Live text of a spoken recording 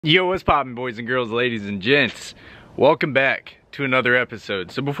Yo, what's poppin', boys and girls, ladies and gents? Welcome back to another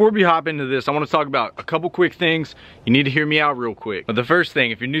episode. So before we hop into this, I want to talk about a couple quick things. You need to hear me out real quick. But the first thing,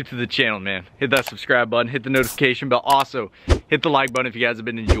 if you're new to the channel, man, hit that subscribe button, hit the notification bell. Also, hit the like button if you guys have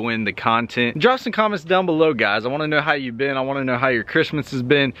been enjoying the content. Drop some comments down below, guys. I want to know how you've been. I want to know how your Christmas has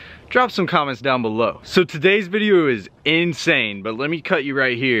been. Drop some comments down below. So today's video is insane, but let me cut you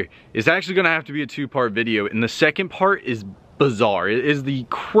right here. It's actually going to have to be a two-part video, and the second part is bizarre. It is the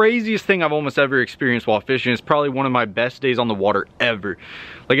craziest thing I've almost ever experienced while fishing. It's probably one of my best days on the water ever.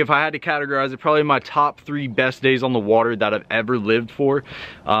 Like, if I had to categorize it, probably my top 3 best days on the water that I've ever lived for.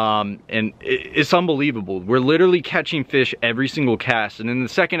 And it's unbelievable. We're literally catching fish every single cast. And in the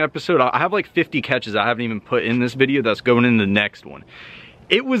second episode, I have like 50 catches I haven't even put in this video that's going in the next one.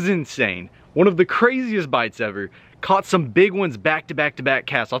 It was insane. One of the craziest bites ever. Caught some big ones back to back to back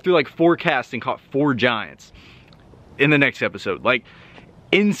casts. I threw like 4 casts and caught 4 giants in the next episode. Like,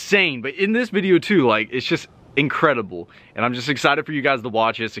 insane. But in this video too, like, it's just incredible, and I'm just excited for you guys to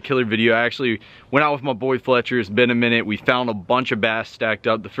watch it. It's a killer video. I actually went out with my boy Fletcher. It's been a minute. We found a bunch of bass stacked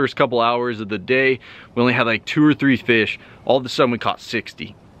up. The first couple hours of the day, we only had like 2 or 3 fish. All of a sudden we caught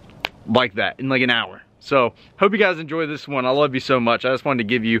 60 like that in like an hour. So hope you guys enjoy this one. I love you so much. I just wanted to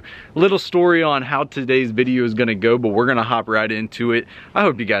give you a little story on how today's video is gonna go, but we're gonna hop right into it. I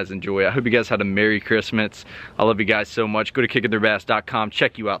hope you guys enjoy it. I hope you guys had a Merry Christmas. I love you guys so much. Go to kickingtheirbass.com,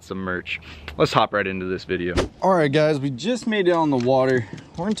 check you out some merch. Let's hop right into this video. All right, guys, we just made it on the water.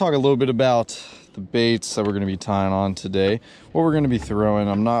 We're gonna talk a little bit about the baits that we're gonna be tying on today, what we're gonna be throwing.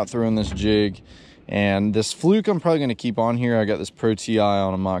 I'm not throwing this jig, and this fluke I'm probably gonna keep on here. I got this Pro TI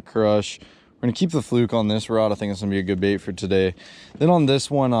on a Mock Crush. We're gonna keep the fluke on this rod. I think it's gonna be a good bait for today. Then on this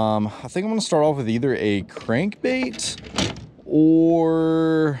one, I think I'm gonna start off with either a crankbait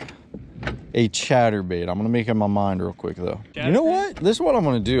or a chatterbait. I'm gonna make up my mind real quick though. You know what? This is what I'm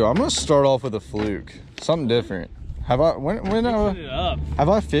gonna do. I'm gonna start off with a fluke, something different. Have I have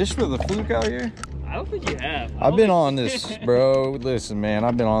I fished with a fluke out here? I don't think you have. I've been on this, bro. Listen, man,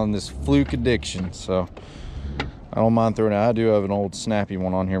 I've been on this fluke addiction, so I don't mind throwing it. I do have an old snappy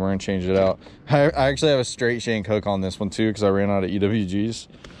one on here. We're gonna change it out. I actually have a straight shank hook on this one too, because I ran out of EWGs.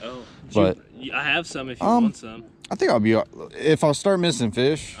 Oh, but I have some if you want some. I think I'll be, if I start missing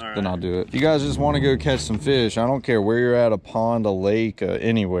fish, then I'll do it. If you guys just want to go catch some fish, I don't care where you're at, a pond, a lake,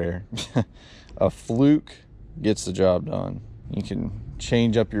 anywhere. A fluke gets the job done. You can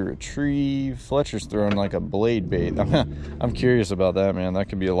change up your retrieve. Fletcher's throwing like a blade bait. I'm curious about that, man. That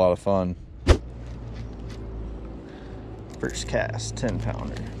could be a lot of fun. First cast,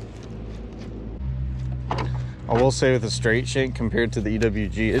 10-pounder. I will say with a straight shank compared to the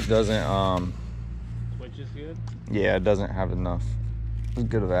EWG, it doesn't Which is good? Yeah, it doesn't have enough as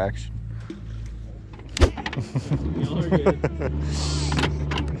good of action. Y'all are good.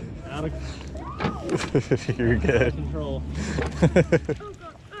 Out of You're good. Control.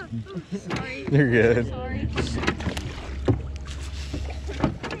 Sorry. You're good. Sorry.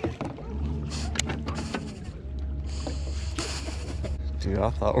 Dude,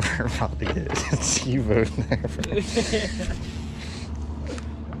 I thought we were about to get Steve-O in there.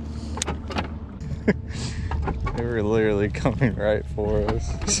 They were literally coming right for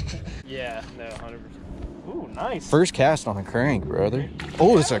us. Yeah, no, 100%. Ooh, nice. First cast on a crank, brother.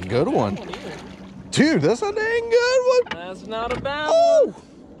 Oh, it's a good one. Dude, that's a dang good one. That's not a bad Oh!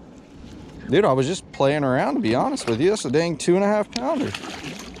 Dude, I was just playing around, to be honest with you. That's a dang 2.5 pounder.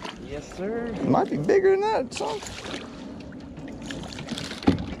 Yes, sir. It might be bigger than that, son.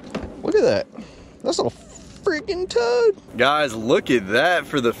 Look at that. That's a freaking toad. Guys, look at that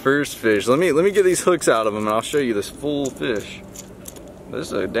for the first fish. Let me get these hooks out of them and I'll show you this full fish. This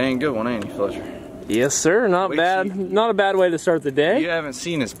is a dang good one, ain't you, Fletcher? Yes, sir. Not bad. Not a bad way to start the day. You haven't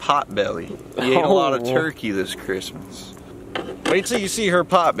seen his pot belly. He ate a lot of turkey this Christmas. Wait till you see her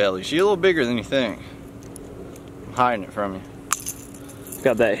pot belly. She's a little bigger than you think. I'm hiding it from you.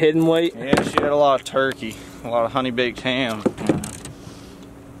 Got that hidden weight. Yeah, she had a lot of turkey, a lot of honey baked ham.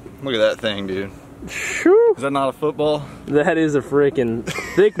 Look at that thing, dude. Whew. Is that not a football? That is a freaking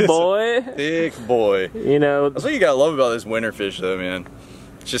thick boy. Thick boy. You know. That's what you gotta love about this winter fish though, man.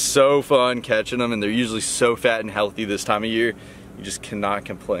 It's just so fun catching them, and they're usually so fat and healthy this time of year. You just cannot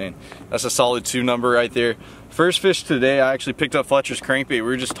complain. That's a solid 2 number right there. First fish today, I actually picked up Fletcher's crankbait. We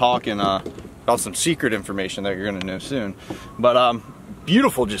were just talking about some secret information that you're gonna know soon. But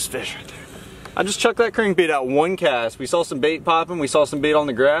beautiful just fish right there. I just chucked that crankbait out 1 cast. We saw some bait popping, we saw some bait on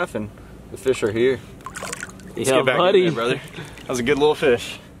the graph, and the fish are here. Let's get back in there, brother. That was a good little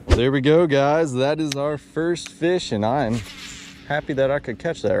fish. There we go, guys. That is our first fish, and I'm happy that I could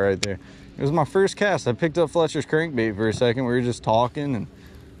catch that right there. It was my first cast. I picked up Fletcher's crankbait for a second. We were just talking, and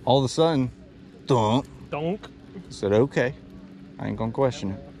all of a sudden, donk. Donk. Said, okay, I ain't gonna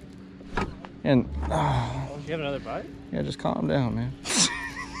question it. And, Oh, did you have another bite? yeah, just calm down, man.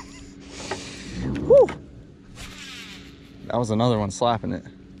 Whew. That was another one slapping it.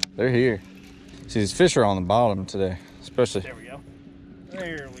 They're here. See, these fish are on the bottom today, especially. There we go.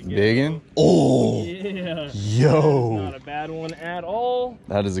 There we go. Biggin'. Oh, Yeah. yo. Not a bad one at all.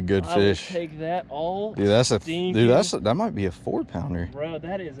 That is a good I will fish. take that all. Dude, that's stinking. that might be a 4-pounder. Bro,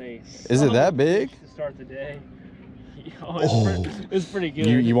 that is a. Is it that big? To start the day. Yo, it's pretty good.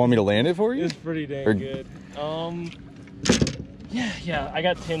 You want me to land it for you? It's pretty dang Or- good. Yeah, I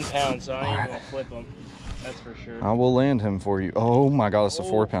got 10 pounds, so I ain't gonna flip them. That's for sure. I will land him for you. Oh my God, it's a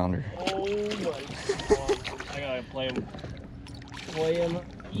 4-pounder. Oh my God. I gotta play him. Play him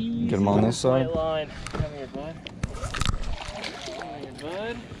easy. Get him on this side. White line. Come here, bud. Come here,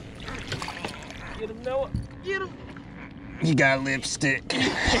 bud. Get him, Noah. Get him. You got lipstick. Look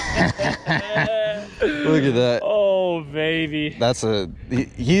at that. Oh, baby. That's a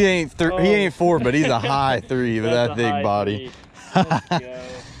he ain't he ain't 4, but he's a high 3 with that That's a big high body. three. Let's go.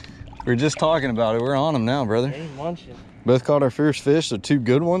 We're just talking about it. We're on them now, brother. Ain't munching. Both caught our first fish. They're 2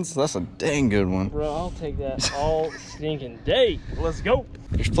 good ones. That's a dang good one. Bro, I'll take that all stinking day. Let's go.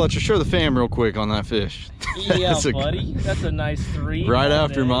 Here's Fletcher. Show the fam real quick on that fish. Yeah, That's a- buddy. That's a nice 3. Right all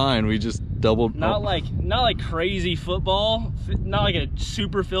after day. mine, we just doubled. Not like crazy football, not like a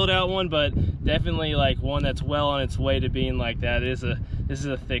super filled out one, but definitely like one that's well on its way to being like that. This is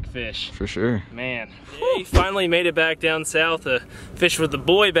a thick fish. For sure. Man. He finally made it back down south to fish with the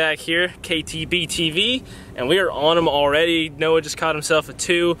boy back here, KTB TV, and we are on him already. Noah just caught himself a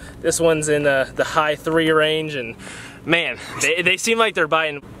 2. This one's in the high 3 range, and man, they seem like they're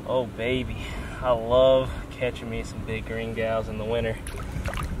biting. Oh baby, I love catching me some big green gals in the winter.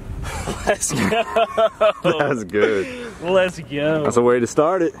 Let's go. That's good. Let's go. That's a way to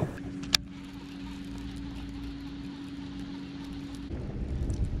start it.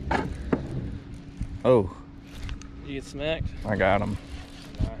 Oh, You get smacked. I got him.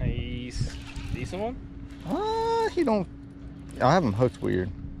 Nice. Decent one? He don't. I have him hooked weird.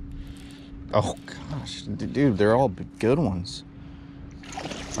 Oh gosh, dude, they're all good ones.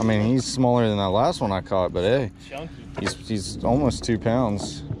 I mean, he's smaller than that last one I caught, but hey, Chunky. he's almost 2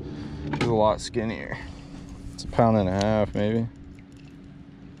 pounds. He's a lot skinnier. It's 1.5 pounds maybe.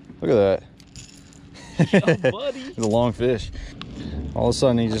 Look at that. Oh, buddy. He's a long fish. All of a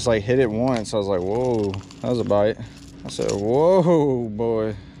sudden, he just like hit it once. I was like, whoa, that was a bite. I said, whoa,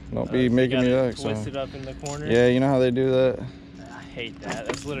 boy, don't be making me that. Twist it up in the corner. Yeah, you know how they do that? I hate that.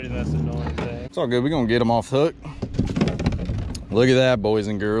 That's literally the most annoying thing. It's all good. We're going to get him off hook. Look at that, boys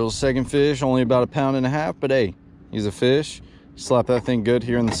and girls. Second fish, only about 1.5 pounds, but hey, he's a fish. Slap that thing good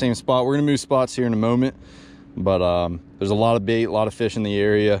here in the same spot. We're going to move spots here in a moment, but there's a lot of bait, a lot of fish in the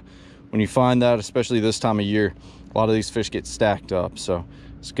area. When you find that, especially this time of year, a lot of these fish get stacked up, so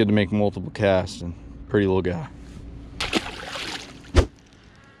it's good to make multiple casts. And pretty little guy.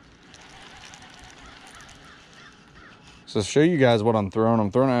 So to show you guys what I'm throwing an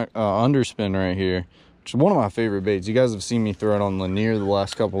underspin right here, which is one of my favorite baits. You guys have seen me throw it on Lanier the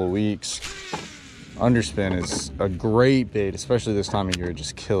last couple of weeks. Underspin is a great bait, especially this time of year.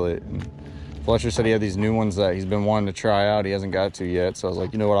 Just kill it. And Fletcher said he had these new ones that he's been wanting to try out. He hasn't got to yet, so I was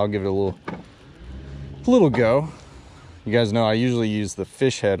like, you know what, I'll give it a little go. You guys know I usually use the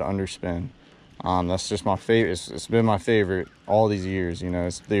fish head underspin. That's just my favorite. It's been my favorite all these years. You know,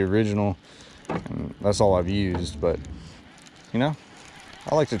 it's the original, and that's all I've used. But you know,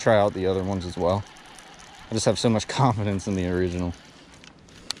 I like to try out the other ones as well. I just have so much confidence in the original.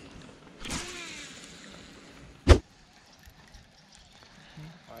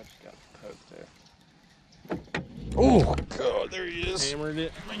 I just got poked there. Oh God, there he is. Hammered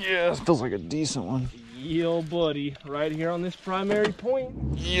it. Yeah, it feels like a decent one. Yo, buddy. Right here on this primary point.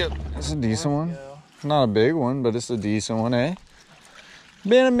 Yep, it's a decent one. Go. Not a big one, but it's a decent one, eh?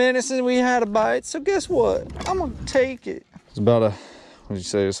 Been a minute since we had a bite, so guess what? I'm gonna take it. It's about what did you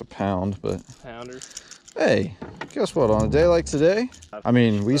say? It's a pound, but Pounder. hey, guess what? On a day like today, I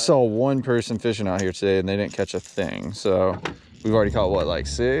mean, we saw one person fishing out here today and they didn't catch a thing. So we've already caught what, like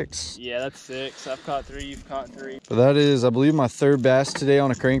 6? Yeah, that's 6. I've caught 3. You've caught 3. But that is, I believe, my 3rd bass today on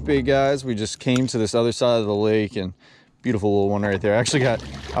a crankbait, guys. We just came to this other side of the lake and beautiful little one right there. I actually got,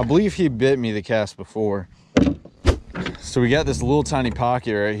 I believe he bit me the cast before. So we got this little tiny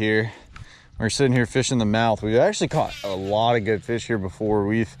pocket right here. We're sitting here fishing the mouth. We've actually caught a lot of good fish here before.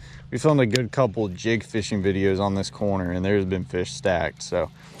 We filmed a good couple jig fishing videos on this corner and there's been fish stacked.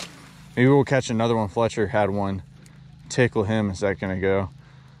 So maybe we'll catch another one. Fletcher had one tickle him a second ago.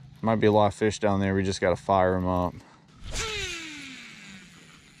 Might be a lot of fish down there. We just got to fire them up.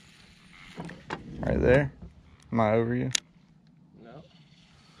 Right there. Am I over you? No.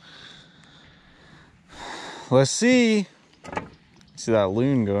 Let's see. See that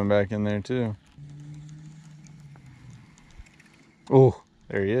loon going back in there too. Oh,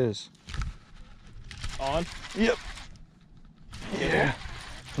 there he is. On? Yep. Yeah.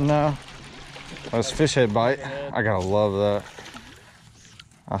 No. That's fish head bite. I gotta love that.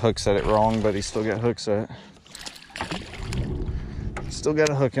 I hook set it wrong, but he still got hook set. Still got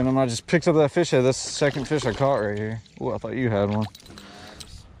a hook in him. I just picked up that fish head. That's the second fish I caught right here. Oh, I thought you had one.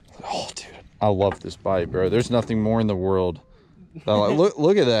 Oh, dude. I love this bite, bro. There's nothing more in the world.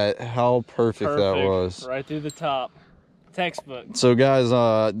 Look at that. How perfect that was. Right through the top. Textbook. So guys,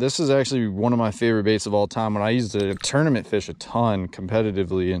 this is actually one of my favorite baits of all time. When I used to tournament fish a ton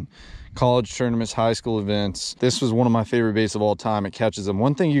competitively in college tournaments, high school events, this was one of my favorite baits of all time. It catches them.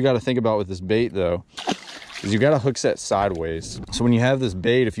 One thing you got to think about with this bait though is you got to hook set sideways. So when you have this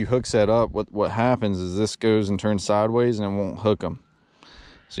bait, if you hook set up, what happens is this goes and turns sideways and it won't hook them.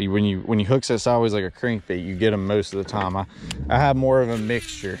 So when you hook set sideways like a crankbait, you get them most of the time. I have more of a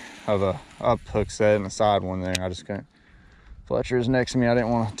mixture of a up hook set and a side one there. I just can't. Fletcher is next to me. I didn't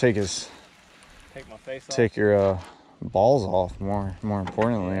want to take my face off. Take your balls off. More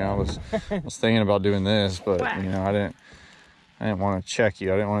importantly, I was thinking about doing this, but you know, I didn't want to check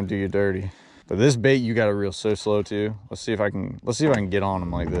you. I didn't want to do you dirty. But this bait you got to reel so slow too. Let's see if I can get on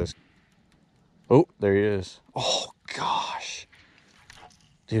him like this. Oh, there he is. Oh gosh,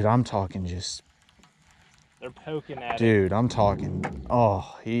 dude, I'm talking just. They're poking at it. Dude, I'm talking.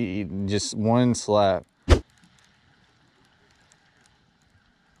 Oh, he just one slap.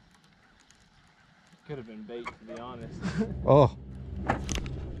 Could have been bait, to be honest. Oh.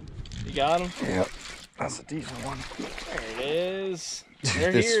 You got him? Yep. That's a decent one. There it is.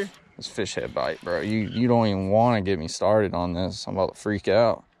 They're here. This fish head bite, bro. You don't even want to get me started on this. I'm about to freak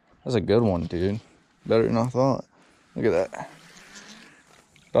out. That's a good one, dude. Better than I thought. Look at that.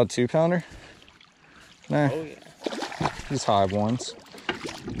 About 2-pounder? Nah. Oh yeah. These high ones.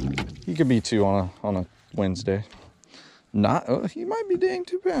 He could be 2 on a Wednesday. Not, oh, he might be dang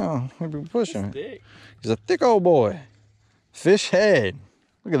 2 pound. Maybe pushing it. Thick. He's a thick old boy. Fish head.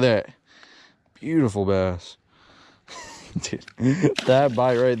 Look at that. Beautiful bass. Dude, that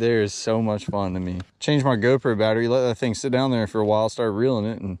bite right there is so much fun to me. Change my GoPro battery, let that thing sit down there for a while, start reeling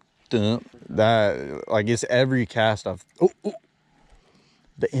it, and dump. That, like, it's every cast I've, oh,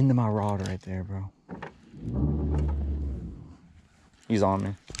 the end of my rod right there, bro. He's on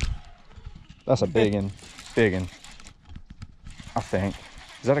me. That's a big one. Big one. I think.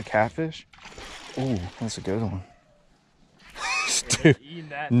 Is that a catfish? Ooh, that's a good one. Dude,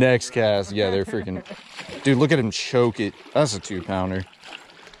 next cast. Yeah, they're freaking. Dude, look at him choke it. That's a 2-pounder.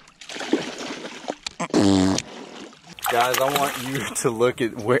 Guys, I want you to look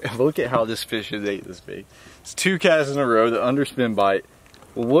at how this fish has ate this bait. It's 2 casts in a row, the underspin bite.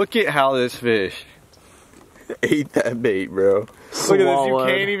 Look at how this fish ate that bait, bro. Look at this. You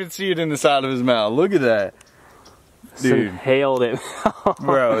can't even see it in the side of his mouth. Look at that. Dude, inhaled it.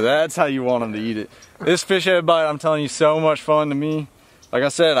 Bro, that's how you want them to eat it. This fish head bite, I'm telling you, so much fun to me. Like I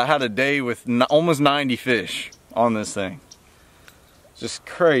said, I had a day with almost 90 fish on this thing. Just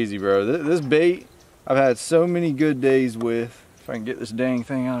crazy, bro. This bait, I've had so many good days with. If I can get this dang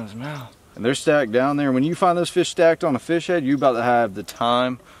thing out of his mouth. And they're stacked down there. When you find those fish stacked on a fish head, you're about to have the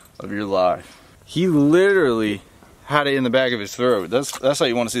time of your life. He literally had it in the back of his throat. That's how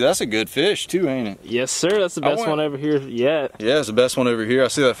you want to see. That's a good fish too, ain't it? Yes, sir. That's the best one over here yet. Yeah, it's the best one over here. I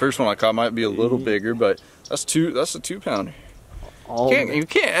see that first one I caught might be a little bigger, but that's a 2-pounder. You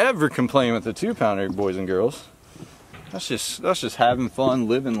can't ever complain with a 2-pounder, boys and girls. That's just having fun,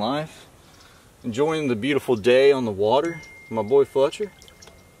 living life, enjoying the beautiful day on the water. My boy Fletcher.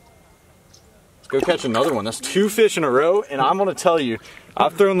 Let's go catch another one. That's 2 fish in a row, and I'm gonna tell you,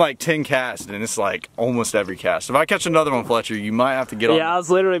 I've thrown like 10 casts, and it's like almost every cast. If I catch another one, Fletcher, you might have to get on. Yeah, I was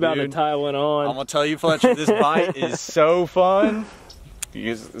literally about to tie one on. I'm gonna tell you, Fletcher, this bite is so fun.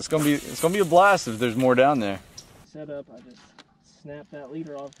 It's gonna be a blast if there's more down there. Set up, I just snapped that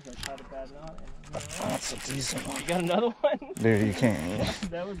leader off because I tied a bad knot. That's a decent one. You got another one? Dude, you can't.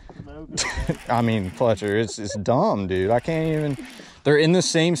 That was so good. I mean, Fletcher, it's dumb, dude. I can't even. They're in the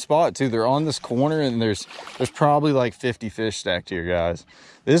same spot too. They're on this corner, and there's probably like 50 fish stacked here, guys.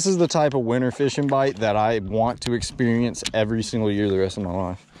 This is the type of winter fishing bite that I want to experience every single year the rest of my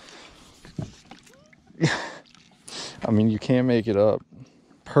life. I mean, you can't make it up.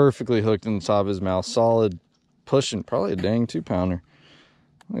 Perfectly hooked in the top of his mouth, solid, pushing probably a dang 2-pounder.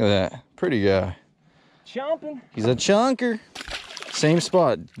 Look at that, pretty guy. Chomping. He's a chunker. Same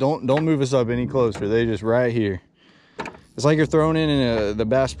spot. Don't move us up any closer. They just right here. It's like you're thrown in the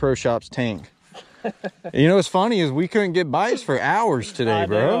Bass Pro Shops tank. You know what's funny is we couldn't get bites for hours today,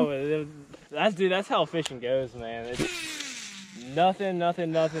 bro. That's how fishing goes, man. It's nothing,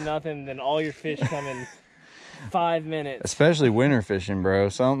 then all your fish come in 5 minutes. Especially winter fishing, bro.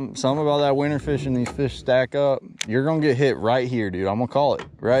 Something about that winter fishing, these fish stack up. You're gonna get hit right here, dude. I'm gonna call it,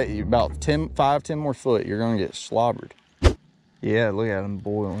 right? About 10 more foot, you're gonna get slobbered. Yeah, look at them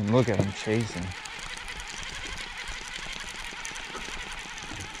boiling. Look at them chasing.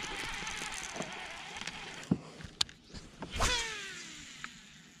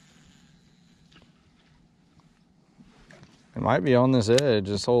 It might be on this edge.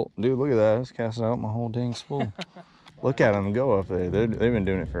 This whole, dude, look at that. It's casting out my whole dang spool. Look at them go up there. They've been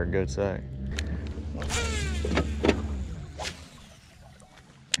doing it for a good sec.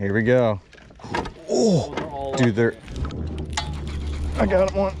 Here we go. Oh, dude, I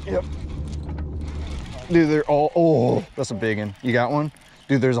got one. Yep. Dude, they're all. Oh, that's a big one. You got one,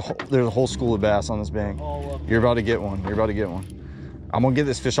 dude. There's a whole school of bass on this bank. You're about to get one. You're about to get one. I'm gonna get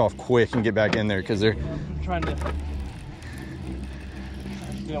this fish off quick and get back in there because they're. I'm trying to.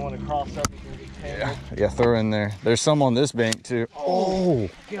 You don't want to cross up. Yeah, throw in there. There's some on this bank too. Oh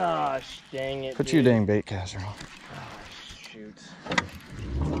gosh, dang it. Put your dang bait caster on. Oh, shoot.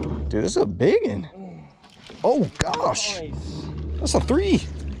 Dude, this is a big one. Oh gosh. Nice. That's a 3.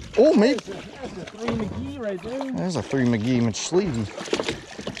 Oh, maybe. That's a 3 McGee right there. There's a 3 McGee Sleevey.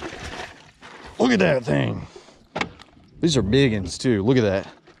 Look at that thing. These are big ones too. Look at that.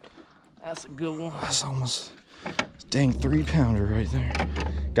 That's a good one. That's almost dang 3-pounder right there.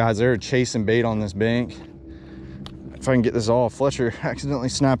 Guys, they're chasing bait on this bank. If I can get this off, Fletcher accidentally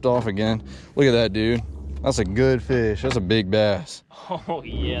snapped off again. Look at that, dude. That's a good fish. That's a big bass. Oh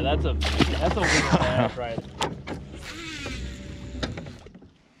yeah, that's a big bass right there.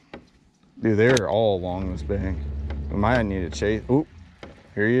 Dude, they're all along this bank. We might need to chase. Oop,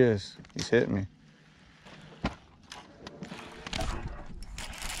 here he is. He's hitting me.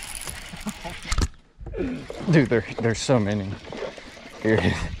 Dude, there's so many.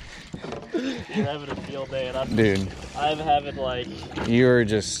 Here. You're having a field day, and dude, I'm having like. You're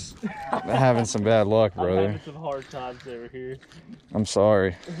just having some bad luck, brother. I'm having some hard times over here. I'm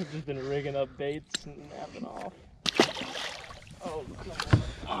sorry. I've just been rigging up baits and napping off. Oh, come on.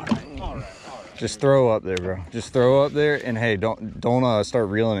 All right. Just throw up there, bro. Just throw up there, and hey, don't start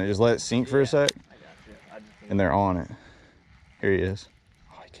reeling it. Just let it sink for a sec. I got you. And they're on it. Here he is.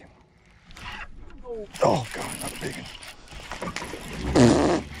 Oh, he came on. Oh God, not a big one.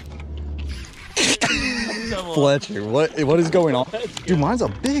 Fletcher, what is going on? Dude, mine's a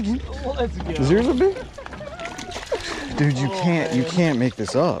big one. Let's go. Is yours a big? Dude, you can't make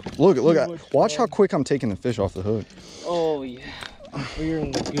this up. Look, watch how quick I'm taking the fish off the hook. Oh yeah, we're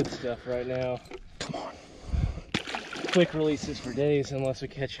in the good stuff right now. Come on. Quick releases for days unless we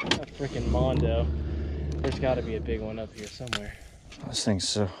catch a freaking mondo. There's got to be a big one up here somewhere. This thing's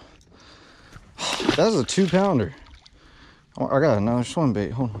so. That's a 2-pounder. I got another swim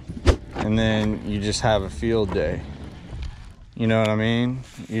bait. Hold on. And then you just have a field day. You know what I mean?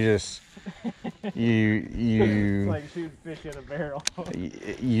 You just It's like shooting fish in a barrel.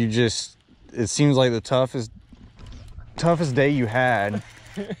 You just, it seems like the toughest day you had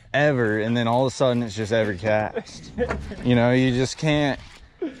ever, and then all of a sudden it's just every cast. You know, you just can't.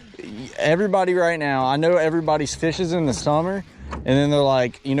 Everybody right now, I know everybody's fishes in the summer, and then they're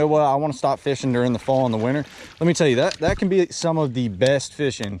like, you know what, I want to stop fishing during the fall and the winter. Let me tell you, that can be some of the best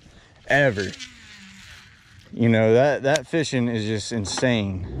fishing ever. You know, that fishing is just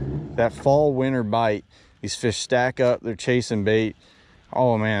insane. That fall winter bite, these fish stack up, they're chasing bait.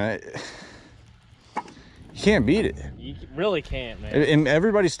 Oh man, you can't beat it. You really can't, man. And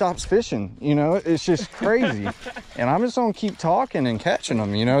everybody stops fishing, you know, it's just crazy. And I'm just gonna keep talking and catching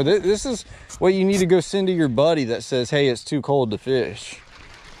them, you know. This is what you need to go send to your buddy that says, hey, it's too cold to fish.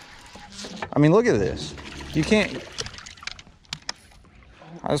 I mean, look at this. You can't.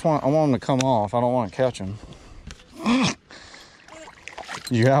 I want them to come off. I don't want to catch them.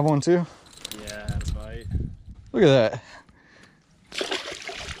 You have one too? Yeah, I had a bite. Look at that.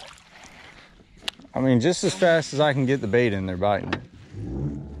 I mean, just as fast as I can get the bait in, they're biting it.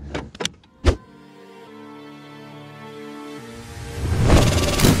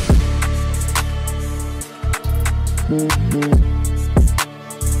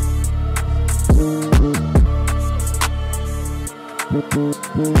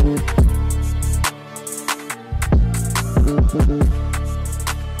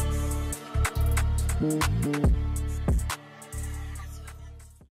 Mm-hmm.